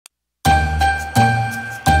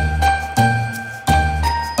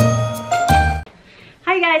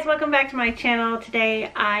welcome back to my channel.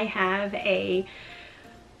 Today I have a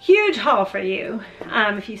huge haul for you.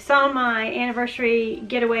 If you saw my anniversary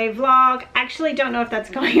getaway vlog, actually don't know if that's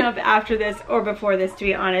going up after this or before this, to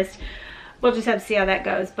be honest. We'll just have to see how that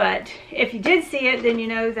goes. But if you did see it, then you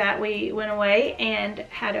know that we went away and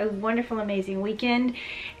had a wonderful, amazing weekend.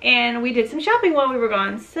 And we did some shopping while we were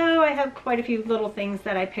gone. So I have quite a few little things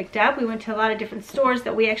that I picked up. We went to a lot of different stores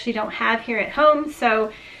that we actually don't have here at home.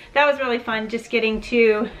 So that was really fun, just getting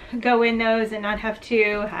to go in those and not have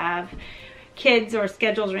to have kids or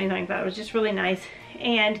schedules or anything like that. It was just really nice.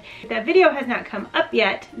 And if that video has not come up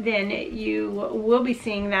yet, then you will be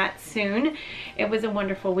seeing that soon. It was a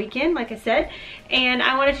wonderful weekend, like I said, and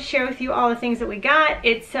I wanted to share with you all the things that we got.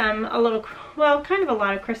 It's a little, well, kind of a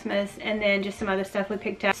lot of Christmas and then just some other stuff we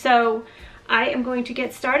picked up. So I am going to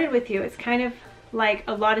get started with you. It's kind of like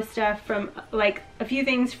a lot of stuff from, like a few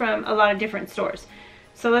things from a lot of different stores.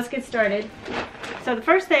 So let's get started. So the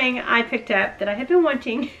first thing I picked up that I had been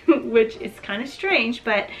wanting, which is kind of strange,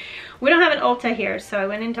 but we don't have an Ulta here. So I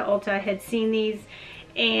went into Ulta, I had seen these,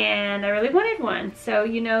 and I really wanted one. So,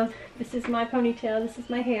 you know, this is my ponytail, this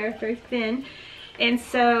is my hair, very thin. And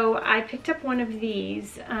so I picked up one of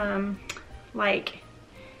these, like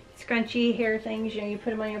scrunchy hair things. You know, you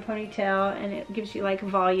put them on your ponytail and it gives you like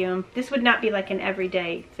volume. This would not be like an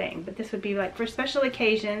everyday thing, but this would be like for special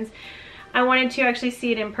occasions. I wanted to actually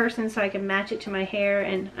see it in person so I could match it to my hair,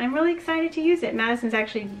 and I'm really excited to use it. Madison's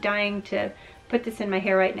actually dying to put this in my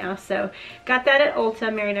hair right now, so got that at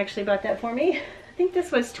Ulta. Marion actually bought that for me. I think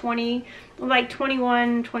this was $21,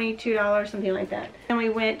 $22, something like that. And we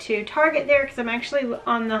went to Target there because I'm actually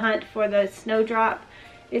on the hunt for the Snowdrop.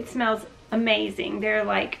 It smells amazing. They're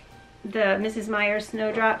like the Mrs. Meyer's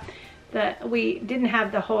Snowdrop. We didn't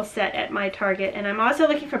have the whole set at my Target, and I'm also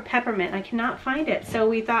looking for peppermint. I cannot find it, so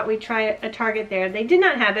we thought we'd try a Target there. They did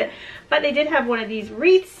not have it, but they did have one of these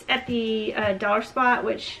wreaths at the dollar spot,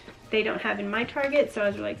 which they don't have in my Target, so I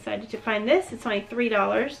was really excited to find this. It's only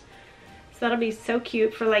 $3, so that'll be so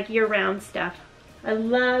cute for like year-round stuff. I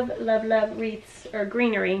love, love, love wreaths or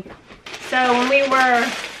greenery. So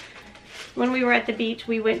when we were at the beach,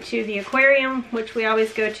 we went to the aquarium, which we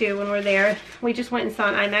always go to when we're there. We just went and saw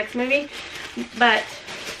an IMAX movie, but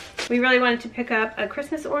we really wanted to pick up a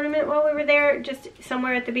Christmas ornament while we were there, just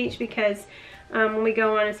somewhere at the beach, because when we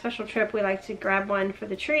go on a special trip, we like to grab one for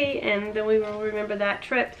the tree, and then we will remember that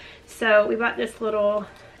trip. So we bought this little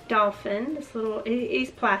dolphin,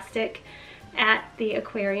 he's plastic, at the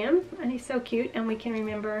aquarium, and he's so cute, and we can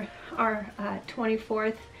remember our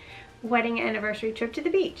 24th wedding anniversary trip to the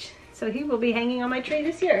beach. So he will be hanging on my tree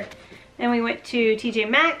this year. And we went to TJ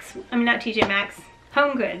Maxx, not TJ Maxx,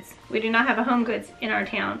 Home Goods. We do not have a Home Goods in our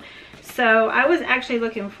town. So I was actually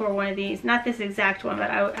looking for one of these, not this exact one, but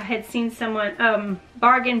I had seen someone,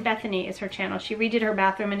 Bargain Bethany is her channel. She redid her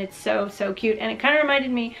bathroom and it's so, so cute. And it kind of reminded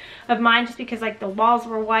me of mine just because like the walls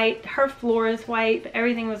were white, her floor is white, but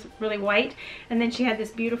everything was really white. And then she had this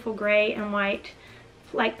beautiful gray and white,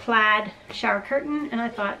 like plaid shower curtain. And I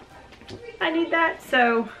thought, I need that.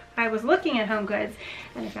 So I was looking at Home Goods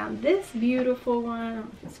and I found this beautiful one. I don't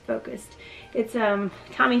know if it's focused. It's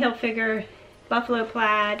Tommy Hilfiger buffalo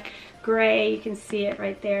plaid gray. You can see it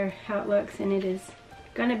right there how it looks, and it is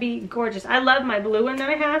gonna be gorgeous. I love my blue one that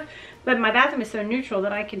I have, but my bathroom is so neutral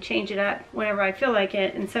that I can change it up whenever I feel like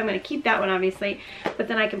it, and so I'm gonna keep that one obviously, but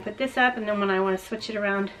then I can put this up, and then when I want to switch it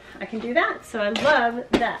around I can do that. So I love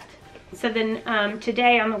that. So then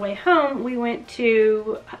today on the way home, we went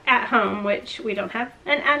to At Home, which we don't have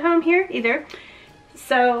an At Home here either.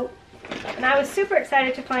 So, and I was super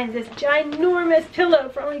excited to find this ginormous pillow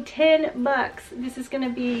for only 10 bucks. This is gonna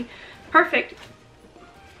be perfect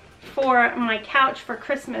for my couch for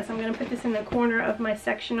Christmas. I'm gonna put this in the corner of my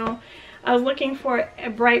sectional. I was looking for a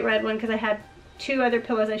bright red one because I had two other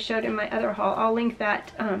pillows I showed in my other haul. I'll link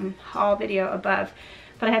that haul video above.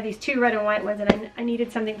 But I have these two red and white ones, and I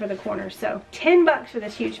needed something for the corner. So 10 bucks for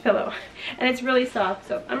this huge pillow, and it's really soft,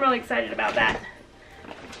 so I'm really excited about that.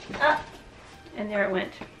 And there it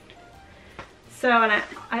went. So, and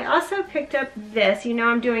I also picked up this. You know,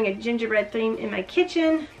 I'm doing a gingerbread theme in my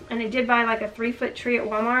kitchen, and I did buy like a 3-foot tree at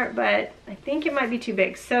Walmart, but I think it might be too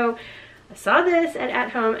big. So I saw this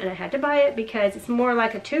at Home, and I had to buy it because it's more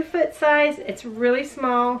like a 2-foot size. It's really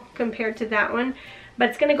small compared to that one, but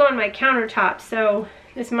it's gonna go on my countertop, so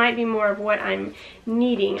this might be more of what I'm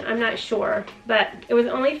needing. I'm not sure, but it was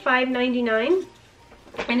only $5.99,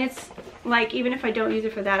 and it's like, even if I don't use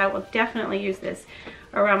it for that, I will definitely use this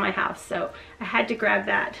around my house. So I had to grab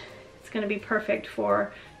that. It's gonna be perfect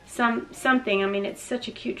for something. I mean, it's such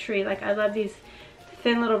a cute tree. Like, I love these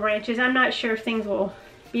thin little branches. I'm not sure if things will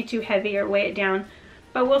be too heavy or weigh it down,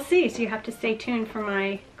 But we'll see, so you have to stay tuned for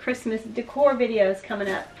my Christmas decor videos coming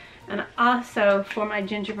up. And also for my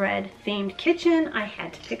gingerbread themed kitchen, I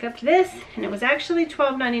had to pick up this, and it was actually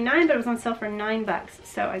 $12.99, but it was on sale for $9.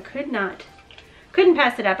 So I couldn't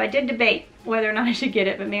pass it up. I did debate whether or not I should get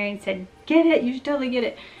it, but Marion said, get it, you should totally get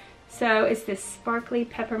it. So it's this sparkly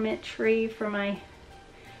peppermint tree for my,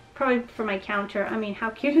 probably for my counter. I mean, how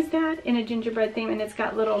cute is that? In a gingerbread theme, and it's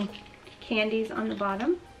got little candies on the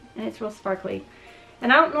bottom, and it's real sparkly.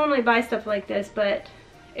 And I don't normally buy stuff like this, but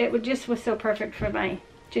it just was so perfect for my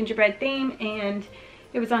gingerbread theme, and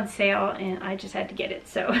it was on sale, and I just had to get it.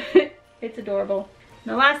 So it's adorable.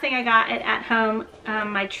 And the last thing I got at home,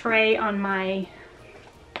 my tray on my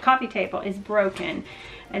coffee table is broken,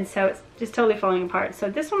 and so it's just totally falling apart. So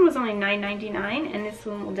this one was only $9.99, and this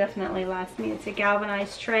one will definitely last me. It's a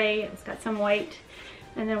galvanized tray. It's got some white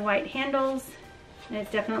and then white handles, and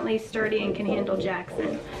it's definitely sturdy and can handle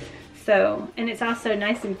Jackson. So, and it's also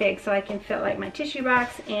nice and big, so I can fit like my tissue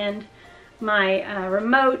box and my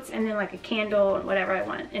remotes, and then like a candle and whatever I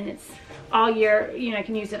want. And it's all year, you know, I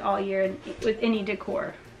can use it all year with any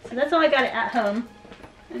decor. So that's all I got at home.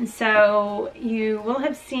 And so you will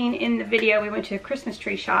have seen in the video, we went to a Christmas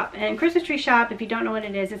tree shop. And Christmas tree shop, if you don't know what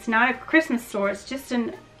it is, it's not a Christmas store. It's just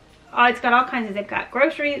it's got all kinds of, they've got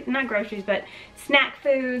groceries, not groceries, but snack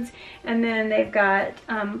foods. And then they've got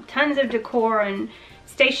tons of decor and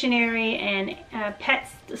stationery and pet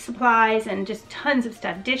supplies and just tons of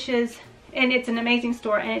stuff, dishes. And it's an amazing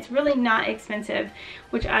store, and it's really not expensive,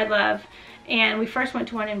 which I love. And we first went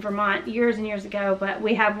to one in Vermont years and years ago, but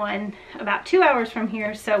we have one about 2 hours from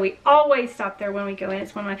here, so we always stop there when we go in.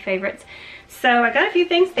 It's one of my favorites. So I got a few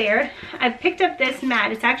things there. I picked up this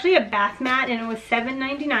mat. It's actually a bath mat, and it was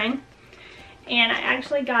 $7.99. And I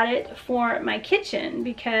actually got it for my kitchen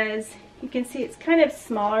because you can see it's kind of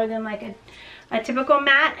smaller than like a typical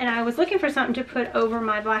mat, and I was looking for something to put over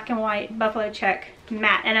my black and white buffalo check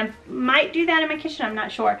mat, and I might do that in my kitchen, I'm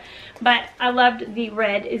not sure, but I loved the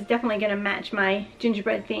red. Is definitely going to match my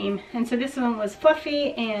gingerbread theme. And so this one was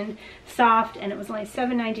fluffy and soft, and it was only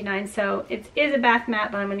 $7.99, so it is a bath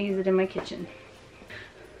mat, but I'm going to use it in my kitchen.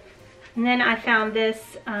 And then I found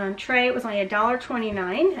this tray. It was only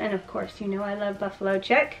 $1.29, and of course, you know I love buffalo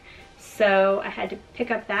check. So I had to pick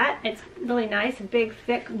up that. It's really nice, a big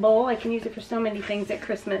thick bowl. I can use it for so many things at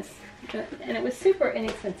Christmas. And it was super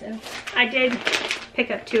inexpensive. I did pick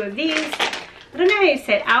up 2 of these. I don't know how you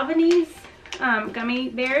say it, Albanese gummy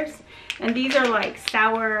bears. And these are like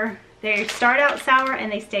sour. They start out sour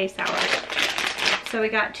and they stay sour. So we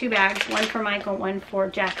got 2 bags, one for Michael, one for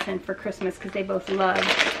Jackson for Christmas, because they both love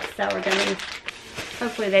sour gummies.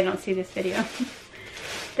 Hopefully they don't see this video.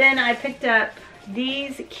 Then I picked up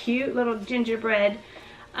these cute little gingerbread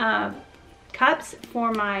cups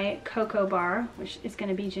for my cocoa bar, which is going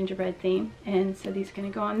to be gingerbread theme, and so these are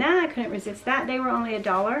going to go on that. I couldn't resist that. They were only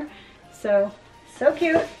 $1, so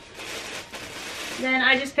cute. Then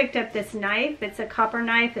I just picked up this knife. It's a copper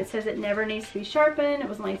knife. It says it never needs to be sharpened. It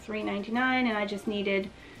was only $3.99, and I just needed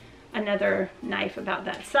another knife about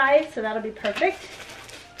that size, so that'll be perfect.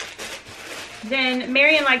 Then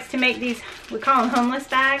Marion likes to make these, we call them homeless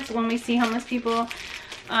bags. When we see homeless people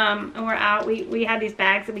and we're out, we have these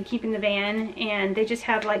bags that we keep in the van, and they just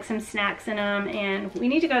have like some snacks in them, and we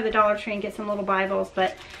need to go to the Dollar Tree and get some little Bibles,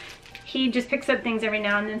 but he just picks up things every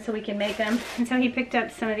now and then so we can make them. And so he picked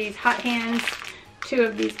up some of these hot hands, 2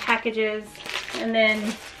 of these packages, and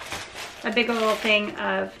then a big little thing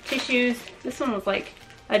of tissues. This one was like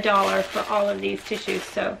 $1 for all of these tissues,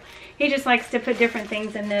 so he just likes to put different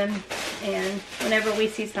things in them, and whenever we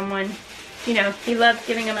see someone, you know, he loves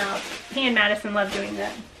giving them out. He and Madison love doing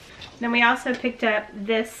that. Then we also picked up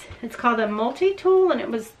this, it's called a multi-tool, and it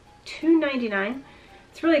was $2.99.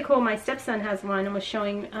 It's really cool. My stepson has one and was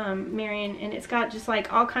showing Marion, and it's got just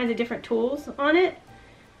like all kinds of different tools on it.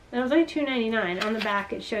 And it was only $2.99. On the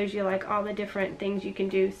back it shows you like all the different things you can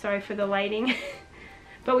do. Sorry for the lighting.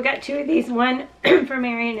 But we got 2 of these, one for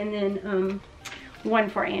Marion and then one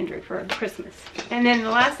for Andrew for Christmas. And then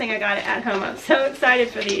the last thing I got at home, I'm so excited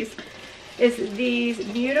for these, is these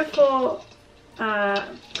beautiful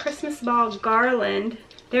Christmas ball garland.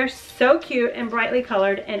 They're so cute and brightly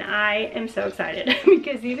colored, and I am so excited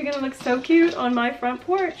because these are going to look so cute on my front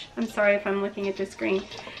porch. I'm sorry if I'm looking at the screen.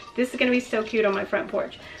 This is going to be so cute on my front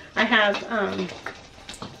porch. I have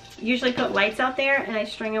usually put lights out there, and I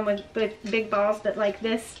string them with big balls, but like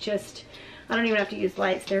this, just, I don't even have to use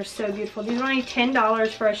lights. They're so beautiful. These are only $10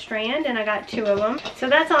 for a strand, and I got 2 of them. So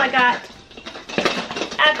that's all I got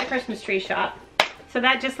at the Christmas tree shop. So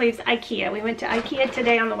that just leaves IKEA. We went to IKEA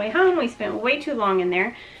today on the way home. We spent way too long in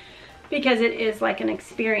there. because it is like an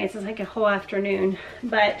experience. It's like a whole afternoon.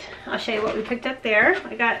 But I'll show you what we picked up there.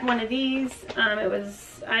 I got one of these. It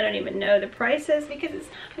was, I don't even know the prices because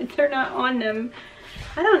they're not on them.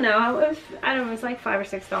 I don't know. It was like $5 or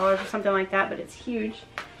 $6 or something like that, but it's huge.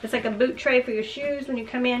 It's like a boot tray for your shoes when you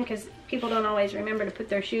come in, because people don't always remember to put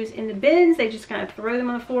their shoes in the bins. They just kind of throw them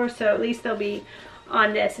on the floor, so at least they'll be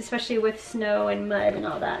on this, especially with snow and mud and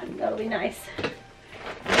all that. That'll be nice.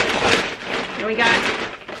 And we got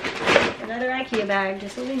another IKEA bag,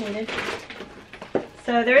 just what we needed.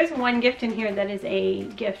 So there is one gift in here that is a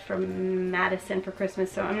gift from Madison for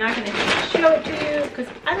Christmas, so I'm not going to show it to you because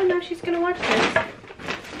I don't know if she's going to watch this.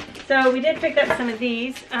 So we did pick up some of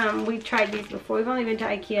these. We've tried these before. We've only been to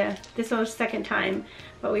IKEA. This was our second time,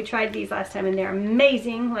 but we tried these last time and they're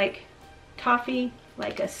amazing. Like toffee,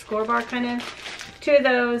 like a score bar kind of. 2 of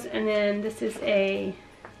those, and then this is a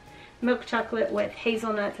milk chocolate with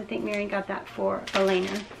hazelnuts. I think Marion got that for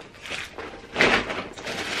Elena.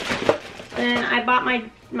 Then I bought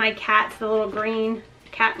my cats the little green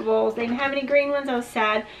cat bowls. They didn't have any green ones. I was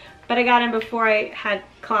sad. But I got him before I had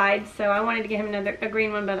Clyde, so I wanted to get him a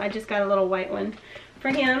green one, but I just got a little white one for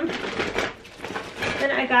him. Then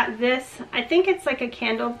I got this. I think it's like a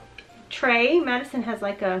candle tray. Madison has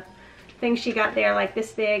like a thing she got there like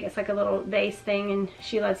this big. It's like a little vase thing, and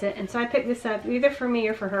she loves it. And so I picked this up either for me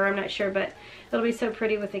or for her. I'm not sure, but it'll be so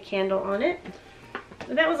pretty with a candle on it.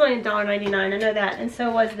 But that was only $1.99. I know that. And so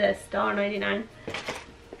was this, $1.99.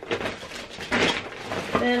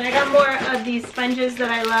 Then I got more of these sponges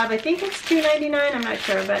that I love. I think it's $2.99. I'm not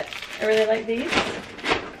sure, but I really like these.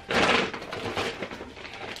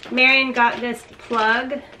 Marion got this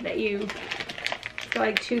plug that it's got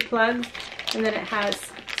like 2 plugs, and then it has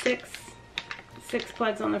six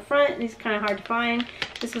plugs on the front. These are kind of hard to find.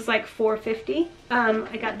 This was like $4.50.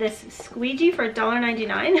 I got this squeegee for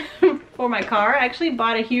 $1.99 for my car. I actually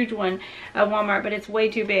bought a huge one at Walmart, but it's way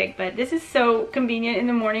too big. But this is so convenient in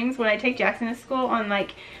the mornings when I take Jackson to school, on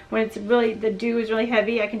like when it's really, the dew is really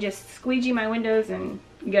heavy. I can just squeegee my windows and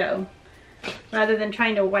go, rather than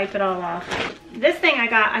trying to wipe it all off. This thing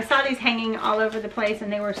I saw these hanging all over the place,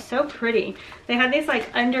 and they were so pretty. They had these like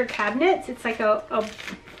under cabinets. It's like a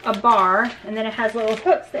bar, and then it has little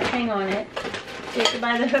hooks that hang on it. So you have to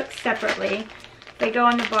buy the hooks separately. They go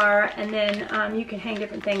on the bar, and then you can hang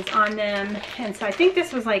different things on them. And so I think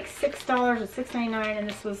this was like $6 or $6.99, and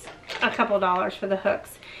this was a couple dollars for the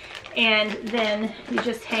hooks. And then you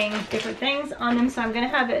just hang different things on them. So I'm gonna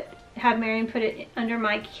have Marion put it under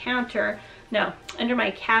my counter. No, under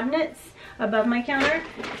my cabinets above my counter.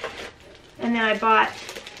 And then I bought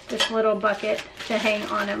this little bucket to hang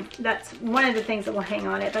on them. That's one of the things that will hang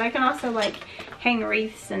on it. But I can also like hang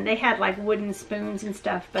wreaths, and they had like wooden spoons and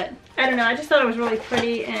stuff. But I don't know, I just thought it was really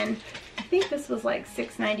pretty, and I think this was like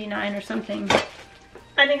 $6.99 or something.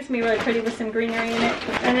 I think it's gonna be really pretty with some greenery in it.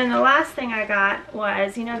 And then the last thing I got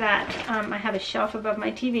was, you know that I have a shelf above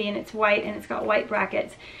my TV, and it's white, and it's got white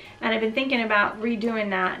brackets. And I've been thinking about redoing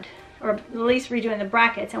that, or at least redoing the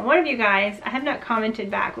brackets. And one of you guys, I have not commented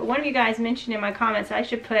back, but one of you guys mentioned in my comments that I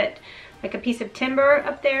should put like a piece of timber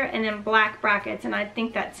up there and then black brackets, and I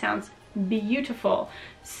think that sounds beautiful.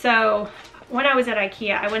 So when I was at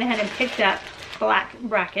IKEA, I went ahead and picked up black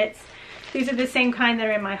brackets. These are the same kind that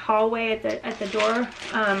are in my hallway at the door.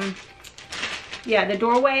 Yeah, the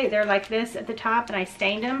doorway, they're like this at the top, and I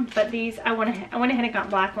stained them. But these, I went ahead and got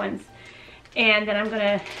black ones. And then I'm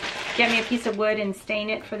gonna get me a piece of wood and stain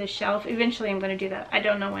it for the shelf. Eventually I'm gonna do that. I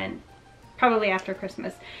don't know when, probably after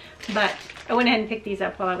Christmas. But I went ahead and picked these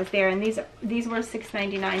up while I was there, and these were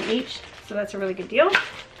 $6.99 each, so that's a really good deal.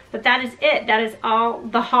 But that is it. That is all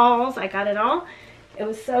the hauls. I got it all. It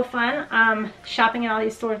was so fun shopping at all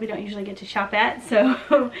these stores we don't usually get to shop at. So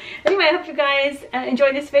anyway, I hope you guys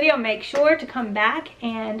enjoyed this video. Make sure to come back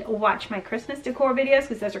and watch my Christmas decor videos,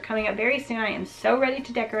 because those are coming up very soon. I am so ready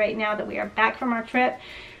to decorate now that we are back from our trip.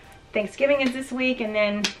 Thanksgiving is this week, and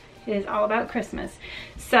then it is all about Christmas.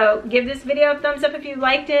 So give this video a thumbs up if you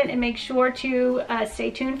liked it, and make sure to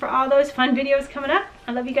stay tuned for all those fun videos coming up.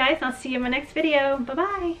 I love you guys, and I'll see you in my next video.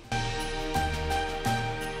 Bye-bye.